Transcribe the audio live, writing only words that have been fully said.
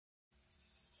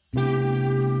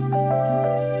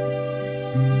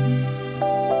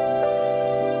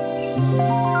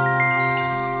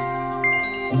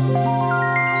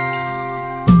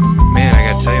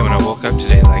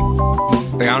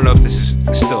like, I don't know if this is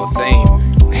still a thing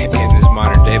in this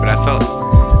modern day, but I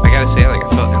gotta say, like, I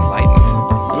felt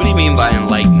enlightened. What do you mean by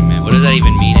enlightenment? What does that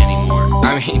even mean anymore?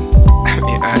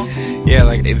 Yeah,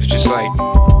 like, it was just like,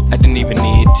 I didn't even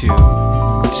need to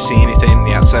see anything in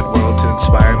the outside world to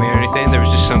inspire me or anything. There was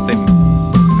just something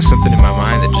in my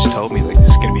mind that just told me, like, this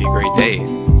is gonna be a great day.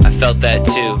 I felt that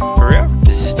too. For real?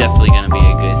 This is definitely gonna be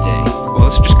a good day. Well,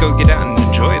 let's just go get out and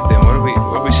enjoy it then. What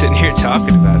are we sitting here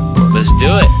talking about it for? Let's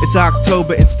do it. It's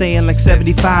October and staying like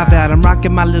 75 out. I'm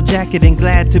rocking my little jacket and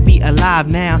glad to be alive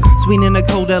now. Swinging a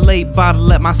cold LA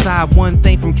bottle at my side. One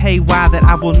thing from KY that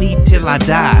I will need till I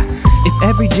die. If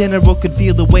every general could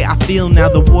feel the way I feel now,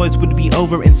 the wars would be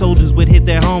over and soldiers would hit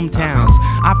their hometowns.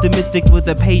 Optimistic with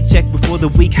a paycheck before the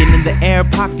weekend. In the air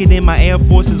pocket in my Air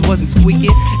Forces wasn't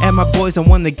squeaking. And my boys, I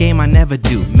won the game I never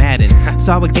do, Madden.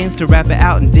 Saw a gangster rapper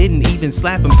out and didn't even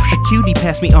slap him. A cutie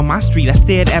passed me on my street. I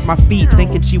stared at my feet,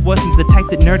 thinking she wasn't the type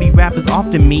that nerdy rappers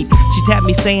often meet. She tapped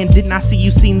me saying, didn't I see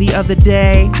you seen the other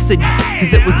day? I said,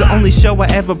 cause it was the only show I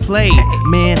ever played.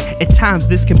 Man, at times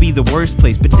this can be the worst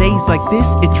place, but days like this,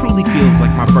 it truly feels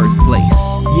like my birthplace.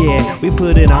 Yeah, we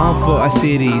put it on for our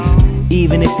cities,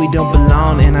 even if we don't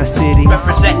belong in our cities.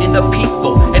 Representing the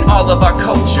people and all of our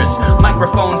cultures.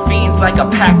 Microphone fiends like a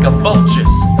pack of vultures.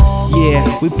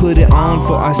 Yeah, we put it on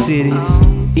for our cities,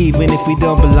 even if we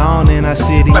don't belong in our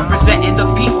cities. Representing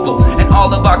the people and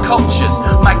all of our cultures.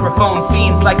 Microphone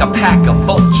fiends like a pack of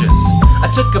vultures.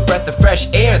 I took a breath of fresh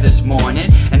air this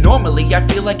morning, and normally I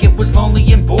feel like it was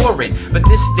lonely and boring, but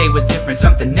this day was different,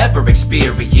 something never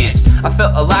experienced. I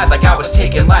felt alive like I was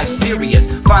taking life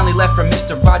serious. Finally left from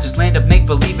Mr. Rogers' land of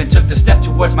make-believe and took the step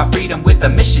towards my freedom with a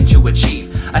mission to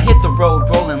achieve. I hit the road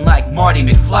rolling like Marty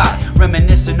McFly,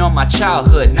 reminiscing on my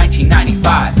childhood,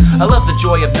 1995. I love the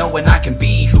joy of knowing I can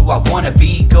be who I wanna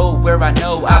be, go where I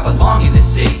know I belong in the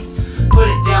city. Put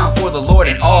it down for the Lord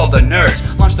and all the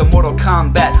nerds. Launch the Mortal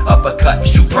Kombat uppercut,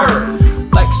 superb.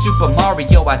 Like Super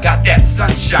Mario, I got that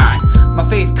sunshine. My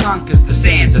faith conquers the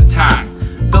sands of time.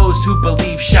 Those who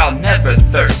believe shall never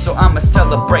thirst, so I'ma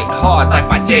celebrate hard like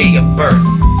my day of birth.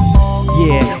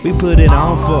 Yeah, we put it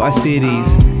on for our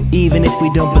cities, even if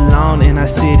we don't belong in our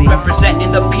cities.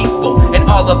 Representing the people and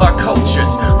all of our cultures.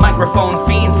 Microphone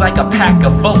fiends like a pack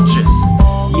of vultures.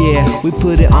 Yeah, we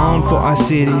put it on for our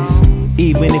cities,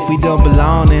 even if we don't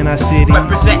belong in our cities.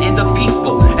 Representing the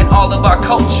people and all of our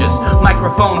cultures.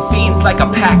 Microphone fiends like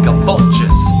a pack of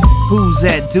vultures. Who's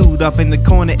that dude off in the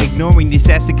corner ignoring these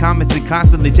sassy comments and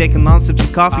constantly taking long sips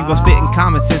of coffee while spitting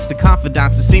common sense to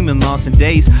confidants who seem in lost in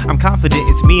days? I'm confident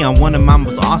it's me on one of my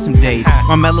most awesome days.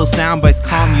 My mellow sound bites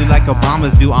calm you like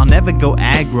Obama's do. I'll never go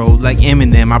aggro like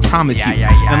Eminem, I promise you.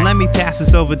 And let me pass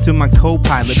this over to my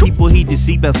co-pilot. People heed your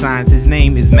seatbelt signs, his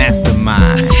name is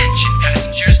Masdamind. Attention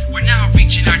passengers, we're now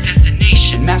reaching our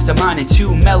destination. Masdamind and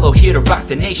 2 Mello here to rock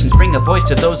the nations. Bring a voice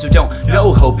to those who don't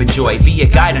know hope and joy. Be a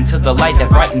guide unto the light that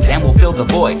brightens and will fill the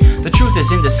void. The truth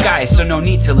is in disguise, so no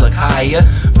need to look higher.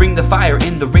 Bring the fire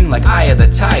in the ring like Eye of the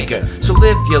Tiger. So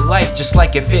live your life just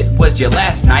like if it was your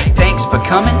last night. Thanks for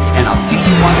coming, and I'll see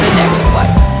you on the next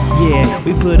flight. Yeah,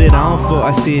 we put it on for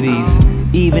our cities,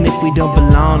 even if we don't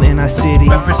belong in our cities.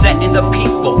 Representing the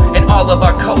people and all of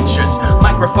our cultures.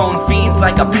 Microphone fiends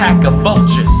like a pack of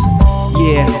vultures.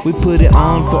 Yeah, we put it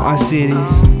on for our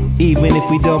cities, even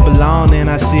if we don't belong in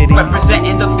our cities.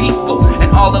 Representing the people and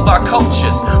all of our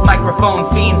cultures.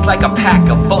 Microphone fiends like a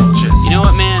pack of vultures. You know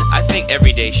what, man? I think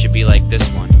every day should be like this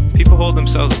one. People hold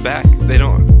themselves back. They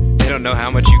don't know how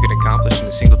much you can accomplish in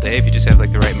a single day if you just have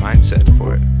like the right mindset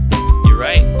for it. You're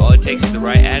right. All it takes is the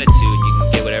right attitude. You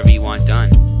can get whatever you want done.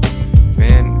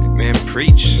 Man,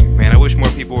 preach. Man, I wish more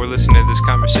people were listening to this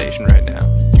conversation right